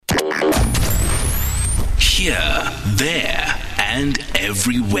Here, there, and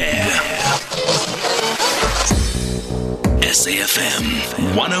everywhere. SAFM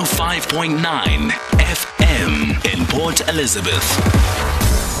 105.9 FM in Port Elizabeth.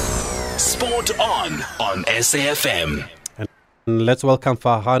 Sport on SAFM. And let's welcome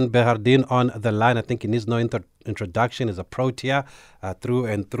Farhan Behardien on the line. I think he needs no introduction. He's a Protea through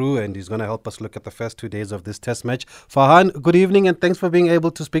and through, and he's going to help us look at the first 2 days of this test match. Farhan, good evening, and thanks for being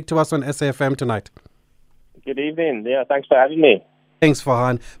able to speak to us on SAFM tonight. Good evening. Yeah, thanks for having me. Thanks,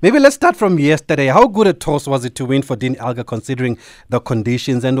 Farhan. Maybe let's start from yesterday. How good a toss was it to win for Dean Elgar considering the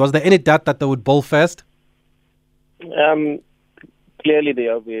conditions? And was there any doubt that they would bowl first? Clearly, the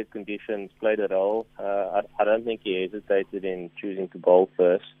overhead conditions played a role. I don't think he hesitated in choosing to bowl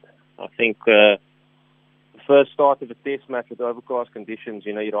first. I think the first start of a test match with overcast conditions,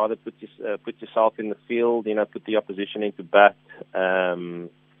 you'd rather put yourself in the field, put the opposition into bat.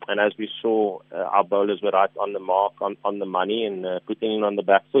 And as we saw, our bowlers were right on the mark, on the money, and putting in on the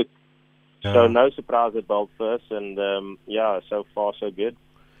back foot. Yeah. So no surprise they bowled first, and so far so good.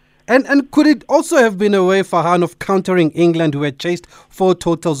 And could it also have been a way, Farhan, of countering England, who had chased 4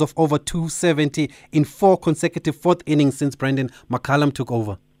 totals of over 270 in 4 consecutive fourth innings since Brendan McCullum took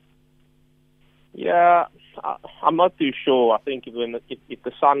over? Yeah, I'm not too sure. I think if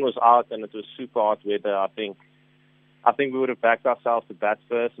the sun was out and it was super hot weather, I think we would have backed ourselves to bat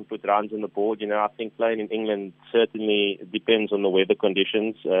first and put runs on the board. I think playing in England certainly depends on the weather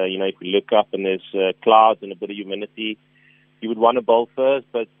conditions. If we look up and there's clouds and a bit of humidity, you would want to bowl first.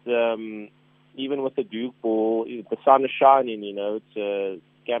 But even with the Duke ball, if the sun is shining, it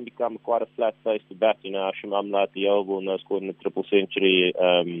can become quite a flat face to bat. Hashim Amla at the oval, scored in a triple century.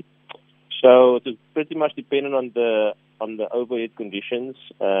 So it was pretty much dependent on the overhead conditions,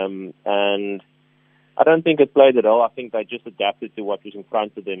 and I don't think it played at all. I think they just adapted to what was in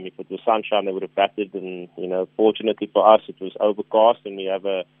front of them. If it was sunshine, they would have batted. And, fortunately for us, it was overcast and we have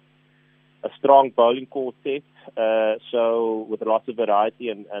a strong bowling quartet. So with lots of variety.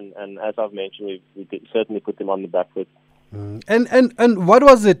 And as I've mentioned, we could certainly put them on the back foot. And what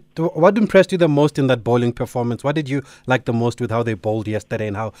was it? What impressed you the most in that bowling performance? What did you like the most with how they bowled yesterday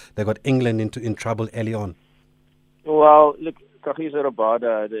and how they got England in trouble early on? Well, look, Kagiso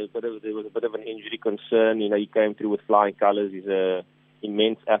Rabada, there was a bit of an injury concern. He came through with flying colours. He's an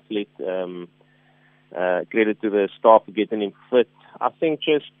immense athlete. Credit to the staff for getting him fit. I think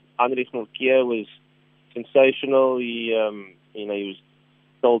just Andries Nortje was sensational. He was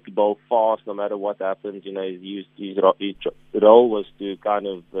told to bowl fast no matter what happens. His role was to kind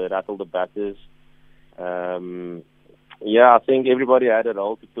of rattle the batters. I think everybody had a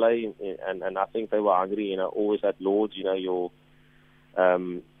role to play, and I think they were hungry. Always at Lords, your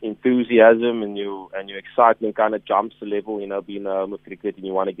enthusiasm and your excitement kind of jumps the level. Being a home of cricket, and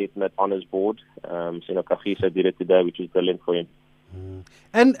you want to get in that honours board. Kagiso did it today, which is brilliant for him.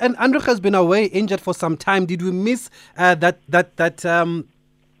 And Andries has been away injured for some time. Did we miss that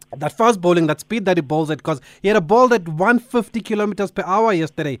fast bowling, that speed that he bowls at? Because he had a ball at 150 kilometers per hour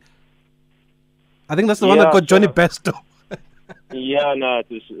yesterday. I think that's the one that got Johnny Bairstow. It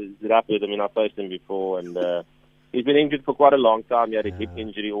was rapid. I faced him before, and he's been injured for quite a long time. He had a hip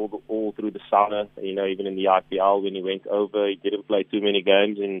injury all through the summer. Even in the IPL when he went over, he didn't play too many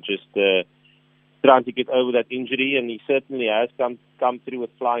games and just trying to get over that injury. And he certainly has come through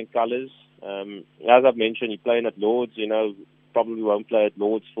with flying colours. As I've mentioned, he's playing at Lords. Probably won't play at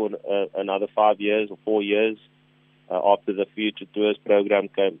Lords for another 5 years or 4 years. After the Future Tours program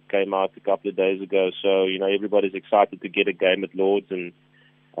came out a couple of days ago. So, everybody's excited to get a game at Lords and,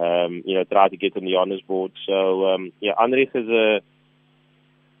 try to get on the honours board. So, Andries is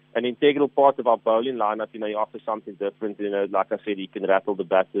an integral part of our bowling lineup. He offers something different. Like I said, he can rattle the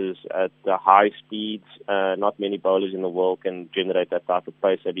batters at high speeds. Not many bowlers in the world can generate that type of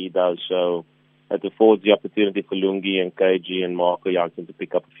pace that he does. So, it affords the opportunity for Lungi and KG and Marco Jansen to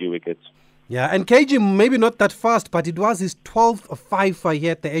pick up a few wickets. Yeah, and KG maybe not that fast, but it was his 12th fifer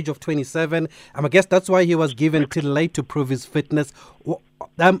here at the age of 27. I guess that's why he was given till late to prove his fitness.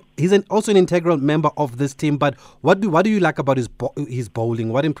 He's also an integral member of this team, but what do you like about his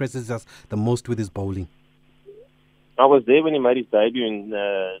bowling? What impresses us the most with his bowling? I was there when he made his debut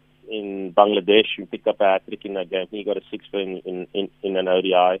in Bangladesh. He picked up a hat-trick in that game. He got a 6 in an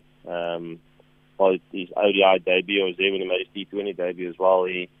ODI. His ODI debut, I was there when he made his T20 debut as well.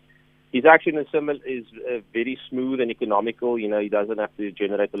 His action is very smooth and economical. He doesn't have to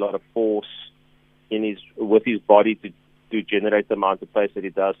generate a lot of force with his body to generate the amount of pace that he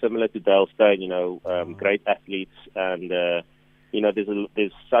does. Similar to Dale Steyn, great athletes, and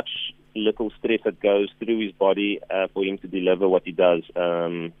there's such little stress that goes through his body for him to deliver what he does.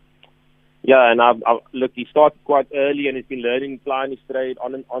 Yeah, and look, he started quite early and he's been learning flying his trade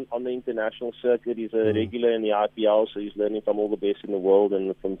on the international circuit. He's a regular in the IPL, so he's learning from all the best in the world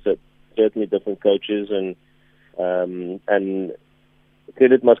and from certainly different coaches. And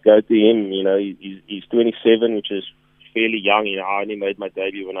credit must go to him. You know, he's 27, which is fairly young. You know, I only made my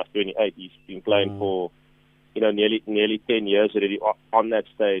debut when I was 28. He's been playing for, you know, nearly 10 years already on that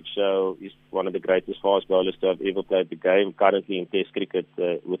stage. So he's one of the greatest fast bowlers to have ever played the game. Currently in Test cricket,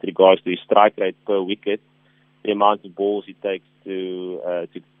 with regards to his strike rate per wicket, the amount of balls he takes to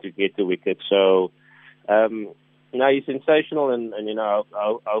get the wicket. So, you know, he's sensational, and you know,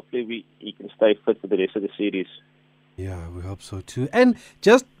 hopefully he can stay fit for the rest of the series. Yeah, we hope so too. And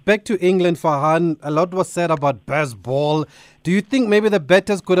just back to England, Farhan, a lot was said about Bazball. Do you think maybe the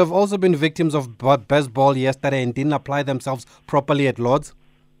batters could have also been victims of Bazball yesterday and didn't apply themselves properly at Lord's?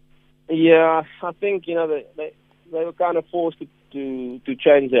 Yeah, I think, you know, they were kind of forced to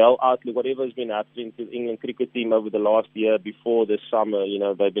change their whole outlook. Whatever has been happening to the England cricket team over the last year before this summer, you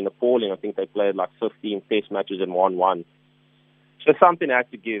know, they've been appalling. I think they played like 15 Test matches and won one. So something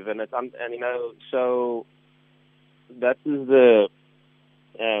had to give, and you know, so that is the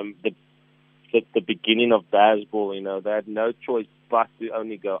beginning of Bazball. You know, they had no choice but to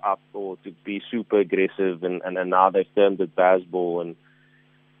only go up or to be super aggressive, and now they've termed it Bazball. And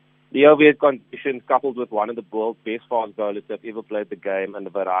the overhead conditions, coupled with one of the world's best fast bowlers that have ever played the game, and the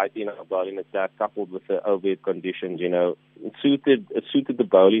variety in our bowling attack, coupled with the overhead conditions, you know, it suited the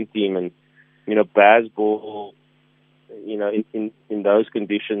bowling team. And you know, Bazball, you know, in those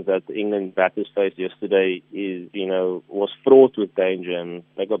conditions that the England batters faced yesterday was fraught with danger, and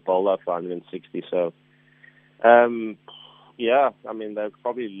they got bowled out for 160. So, yeah, I mean, they'll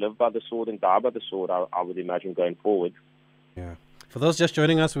probably live by the sword and die by the sword, I would imagine, going forward. Yeah. For those just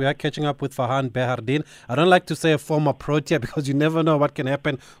joining us, we are catching up with Farhan Behardien. I don't like to say a former Protea because you never know what can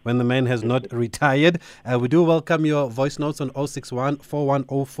happen when the man has not retired. We do welcome your voice notes on 061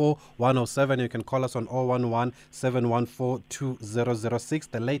 4104 107. You can call us on 011 714 2006.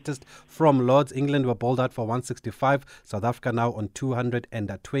 The latest from Lords. England were bowled out for 165. South Africa now on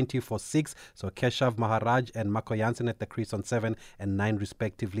 220 for 6. So Keshav Maharaj and Marco Jansen at the crease on 7 and 9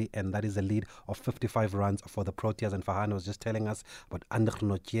 respectively. And that is a lead of 55 runs for the Proteas. And Farhan was just telling us about Ander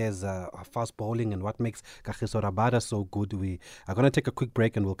Notje's fast bowling and what makes Kagiso Rabada so good. We are going to take a quick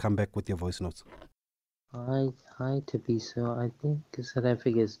break and we'll come back with your voice notes. Hi, Tabiso. I think South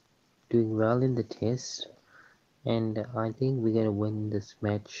Africa is doing well in the test, and I think we're going to win this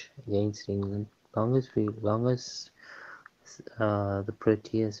match against England. Long as the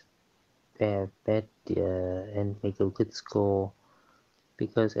Proteas bat and make a good score,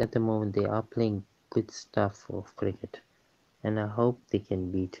 because at the moment they are playing good stuff of cricket. And I hope they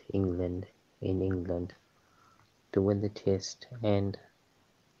can beat England in England to win the test, and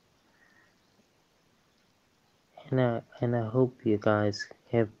I hope you guys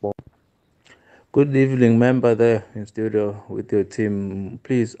have ball. Good evening, member there in studio with your team.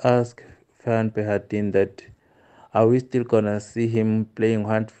 Please ask Farhan Behardien that are we still gonna see him playing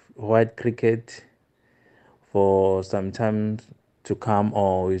white cricket for some time to come,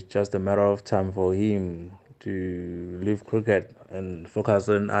 or it's just a matter of time for him to leave cricket and focus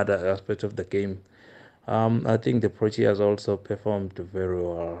on other aspects of the game? I think the Proteas also performed very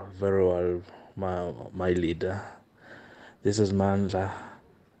well, my leader. This is Mandla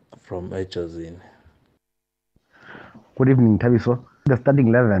from Echozin. Good evening, Tabiso. The starting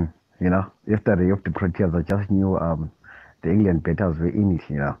 11, you know, yesterday of the Proteas, I just knew the England batters were in it,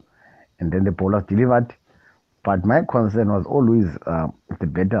 you know, and then the bowlers delivered. But my concern was always the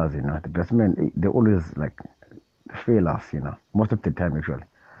batters, you know, the batsmen, they always like fail us, you know, most of the time actually.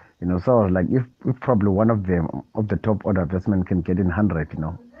 You know, so I was like, if probably one of them, of the top order batsmen can get in 100, you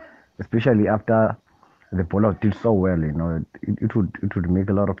know, especially after the bowler did so well, you know, it would make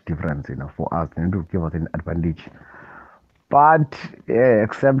a lot of difference, you know, for us, and it would give us an advantage. But yeah,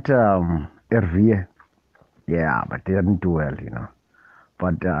 except Hervé, yeah, but they didn't do well, you know.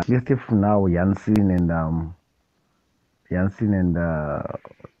 But at least if now Jansen and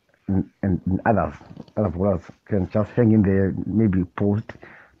other bowlers can just hang in there, maybe post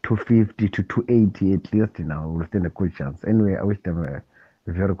 250 to 280 at least, you know, we'll stand a good chance. Anyway, I wish them a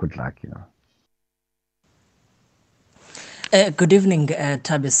very good luck, you know. Good evening,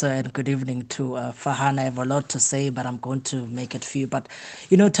 Tabiso, and good evening to Farhan. I have a lot to say, but I'm going to make it few. But,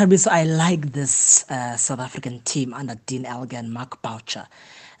 you know, Tabiso, I like this South African team under Dean Elgar and Mark Boucher.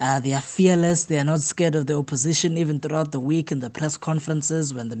 They are fearless. They are not scared of the opposition. Even throughout the week in the press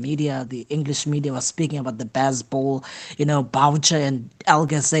conferences, when the English media was speaking about the Bazball, Boucher and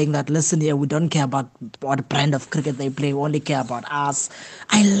Elgar saying that, listen here, we don't care about what brand of cricket they play. We only care about us.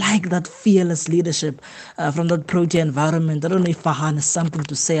 I like that fearless leadership from that Protea environment. I don't know if Fahan has something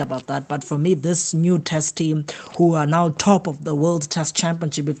to say about that, but for me, this new Test team, who are now top of the World Test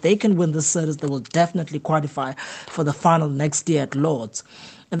Championship, if they can win this series, they will definitely qualify for the final next year at Lords.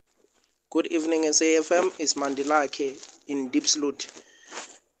 Good evening, SAFM. It's Mandilake in Deep Sloot.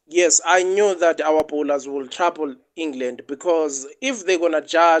 Yes, I knew that our bowlers will trouble England, because if they're going to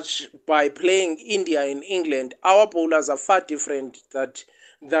judge by playing India in England, our bowlers are far different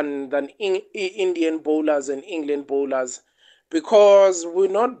than Indian bowlers and England bowlers, because we're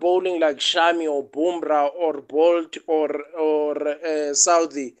not bowling like Shami or Bumrah or Bolt or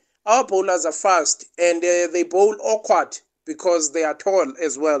Saudi. Our bowlers are fast, and they bowl awkward because they are tall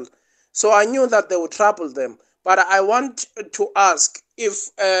as well. So I knew that they would trouble them. But I want to ask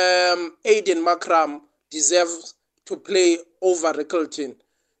if Aiden Makram deserves to play over Rickleton.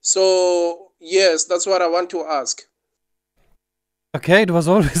 So, yes, that's what I want to ask. Okay, it was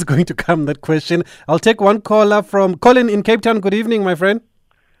always going to come, that question. I'll take one caller from Colin in Cape Town. Good evening, my friend.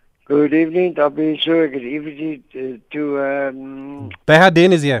 Good evening, Tabisha. Good evening to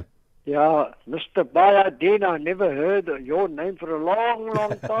Behadin is here. Yeah, Mr. Bayadin, I never heard your name for a long,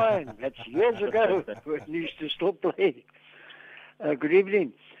 long time. That's years ago when you used to still play. Good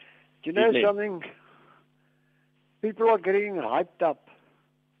evening. Do you know something? People are getting hyped up.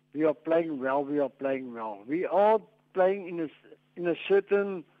 We are playing well. We are playing well. We are playing in a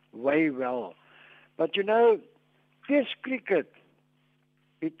certain way well. But Test cricket,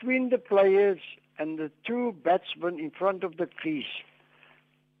 between the players and the two batsmen in front of the crease,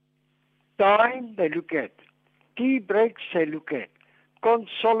 time they look at, tea breaks they look at,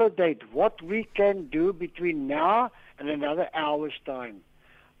 consolidate what we can do between now and another hour's time.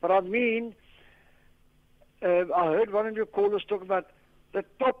 But I mean, I heard one of your callers talk about the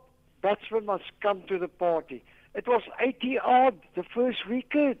top batsman must come to the party. It was 80 odd the first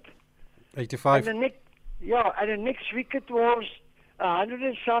wicket. 85. And the next wicket was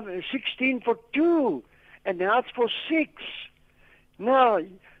 116 for 2, and now it's for 6. Now,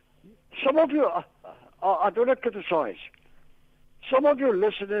 some of you, I don't want to criticize. Some of your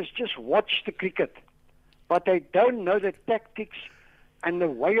listeners just watch the cricket, but they don't know the tactics and the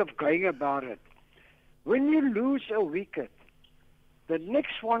way of going about it. When you lose a wicket, the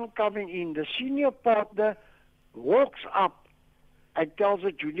next one coming in, the senior partner walks up and tells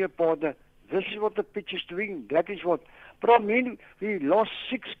the junior partner, this is what the pitch is doing, that is what. But I mean, we lost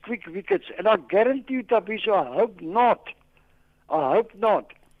 6 quick wickets, and I guarantee you, Tabiso, I hope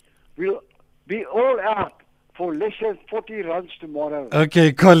not. We'll be all out for less than 40 runs tomorrow.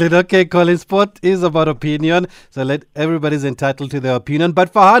 Okay, Colin. Sport is about opinion, so let everybody's entitled to their opinion.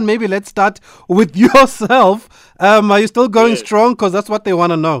 But Fahan, maybe let's start with yourself. Are you still going strong? Because that's what they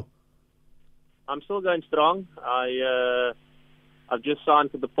want to know. I'm still going strong. I've just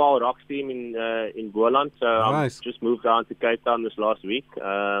signed for the Paul Rocks team in Boland, so Nice. I've just moved down to Cape Town this last week.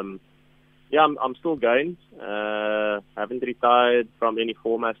 I'm still going. Haven't retired from any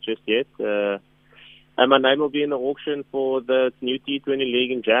formats just yet. And my name will be in the auction for the new T20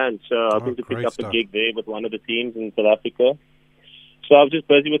 league in Jan. So I'm hoping to pick up a gig there with one of the teams in South Africa. So I was just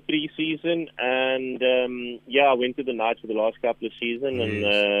busy with pre-season, and I went to the Knights for the last couple of seasons, and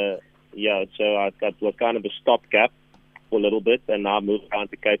so I was kind of a stopgap for a little bit, and now I moved down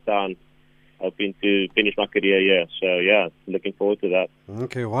to Cape Town, hoping to finish my career here. So, looking forward to that.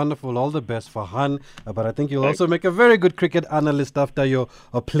 Okay, wonderful. All the best, Fahan. But I think you'll also make a very good cricket analyst after your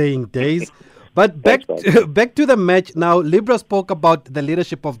playing days. But back to the match now. Libra spoke about the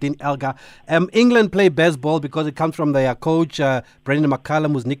leadership of Dean Elgar. England play best ball because it comes from their coach, Brendan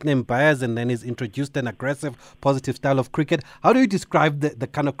McCullum, who's nicknamed Baez, and then he's introduced an aggressive, positive style of cricket. How do you describe the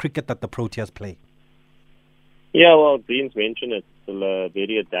kind of cricket that the Proteas play? Yeah, well, Dean's mentioned it. It's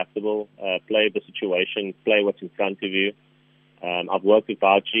very adaptable. Play the situation, play what's in front of you. I've worked with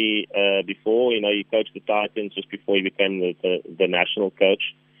Archie before. He coached the Titans just before he became the national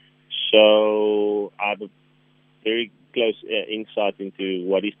coach. So I have a very close insight into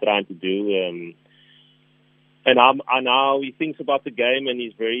what he's trying to do. And now he thinks about the game, and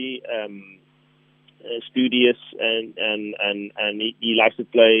he's very studious, and he likes to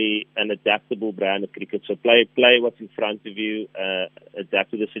play an adaptable brand of cricket. So play what's in front of you,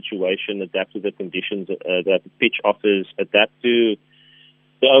 adapt to the situation, adapt to the conditions that the pitch offers, adapt to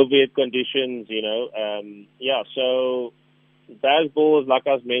the overhead conditions. So baseball, like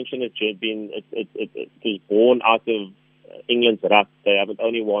I was mentioned, it was born out of England's ruck. They haven't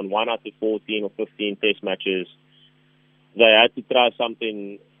only won 1 out of 14 or 15 test matches. They had to try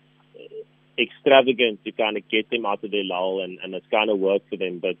something extravagant to kind of get them out of their lull, and it's kind of worked for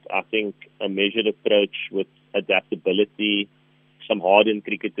them. But I think a measured approach with adaptability, some hardened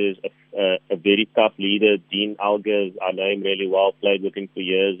cricketers, a very tough leader, Dean Alger, I know him really well, played with him for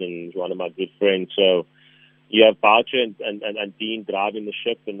years, and he's one of my good friends. So you have Boucher and Dean driving the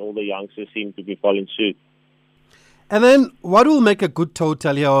ship, and all the youngsters seem to be following suit. And then, what will make a good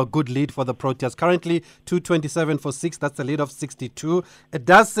total here or a good lead for the Proteas? Currently, 227 for 6. That's a lead of 62. It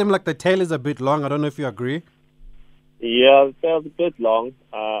does seem like the tail is a bit long. I don't know if you agree. Yeah, the tail's a bit long.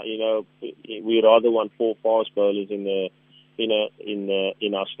 We rather want 4 fast bowlers in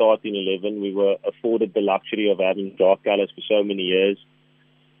our starting 11. We were afforded the luxury of having Jacques Kallis for so many years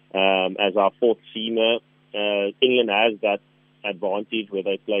as our 4th seamer. England has that advantage where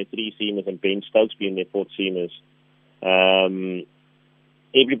they play 3 seamers and Ben Stokes being their 4th seamers.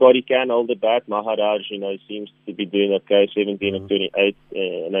 Everybody can hold the bat. Maharaj, seems to be doing okay, 17 and 28.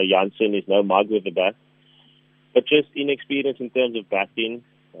 Jansen is no mug with the bat. But just inexperience in terms of batting.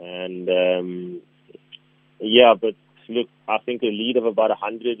 And, but look, I think a lead of about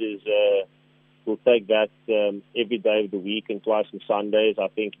 100 is, we'll take that every day of the week and twice on Sundays. I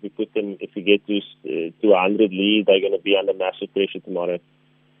think if we get to 100 lead, they're going to be under massive pressure tomorrow.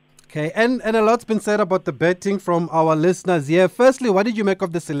 Okay, and a lot's been said about the betting from our listeners here. Firstly, what did you make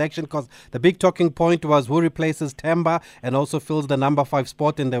of the selection? Because the big talking point was who replaces Temba and also fills the number 5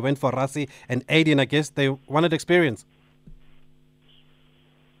 spot, and they went for Rassie and Aiden. I guess they wanted experience.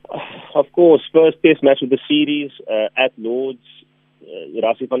 Of course, first test match of the series at Lords.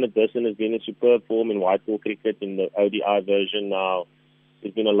 Rassie van der Dussen has been in superb form in white ball cricket in the ODI version now.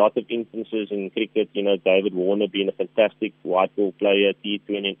 There's been a lot of instances in cricket, David Warner being a fantastic white ball player,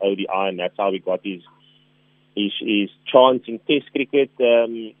 T20 and ODI, and that's how he got his chance in Test cricket.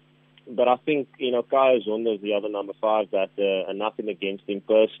 But I think, Kaya Zondo is the other number 5 batter, and nothing against him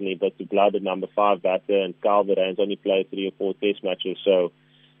personally, but to blood the number 5 batter, and Carl Verheyen's only played 3 or 4 Test matches. So,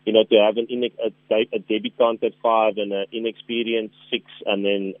 to have a debutant at 5 and an inexperienced 6, and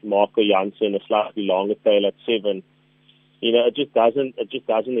then Marco Jansen, a slightly longer tail at 7, it just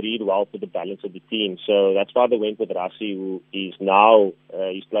doesn't read well for the balance of the team. So that's why they went with Rassie, who is now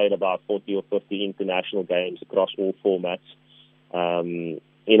he's played about 40 or 50 international games across all formats. One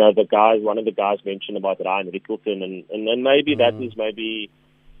of the guys mentioned about Ryan Rickleton, and maybe that is maybe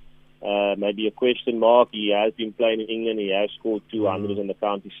a question mark. He has been playing in England. He has scored 200s on the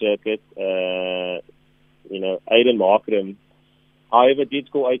county circuit. Aiden Markram, however, did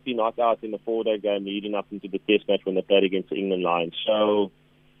score 80 not out in the 4-day game leading up into the test match when they played against the England Lions. So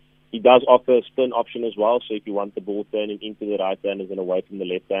he does offer a spin option as well. So if you want the ball turning into the right-handers and away from the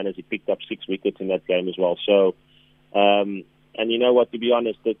left-handers, he picked up 6 wickets in that game as well. So, and you know what, to be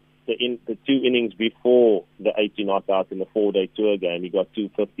honest, the 2 innings before the 80 not out in the 4-day tour game, he got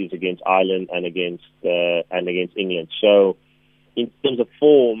 2 50s against Ireland and against England. So in terms of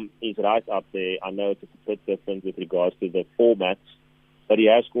form, he's right up there. I know it's a bit different with regards to the formats, but he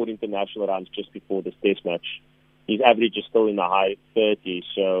has scored international runs just before this test match. His average is still in the high 30s.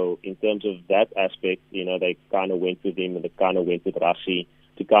 So in terms of that aspect, they kind of went with him and they kind of went with Rassie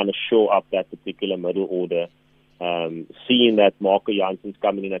to kind of shore up that particular middle order, seeing that Marco Jansen's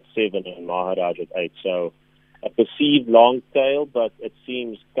coming in at 7 and Maharaj at 8. So a perceived long tail, but it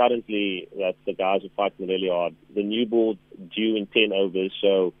seems currently that the guys are fighting really hard. The new ball due in 10 overs,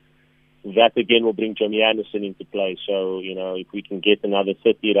 so that again will bring Jimmy Anderson into play. So, if we can get another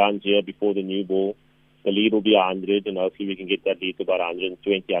 30 runs here before the new ball, the lead will be 100, and hopefully we can get that lead to about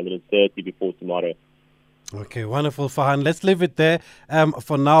 120, 130 before tomorrow. Okay, wonderful, Farhan. Let's leave it there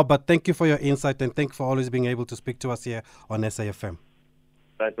for now, but thank you for your insight, and thank you for always being able to speak to us here on SAFM.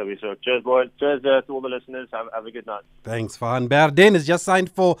 Thanks, Avisho. Cheers, boys. Cheers to all the listeners. Have a good night. Thanks, Farhan. Berdane is just signed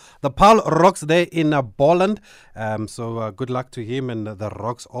for the Paarl Rocks there in Boland. So good luck to him and the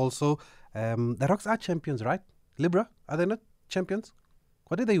Rocks also. The Rocks are champions, right? Libra, are they not champions?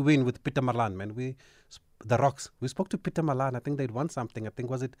 What did they win with Peter Malan, man? The Rocks. We spoke to Peter Malan. I think they'd won something. I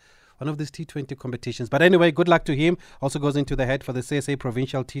think was it one of these T20 competitions. But anyway, good luck to him. Also goes into the head for the CSA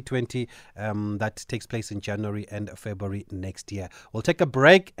Provincial T20 that takes place in January and February next year. We'll take a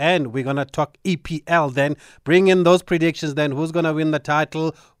break and we're going to talk EPL then. Bring in those predictions then. Who's going to win the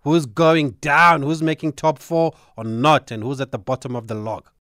title? Who's going down? Who's making top 4 or not? And who's at the bottom of the log?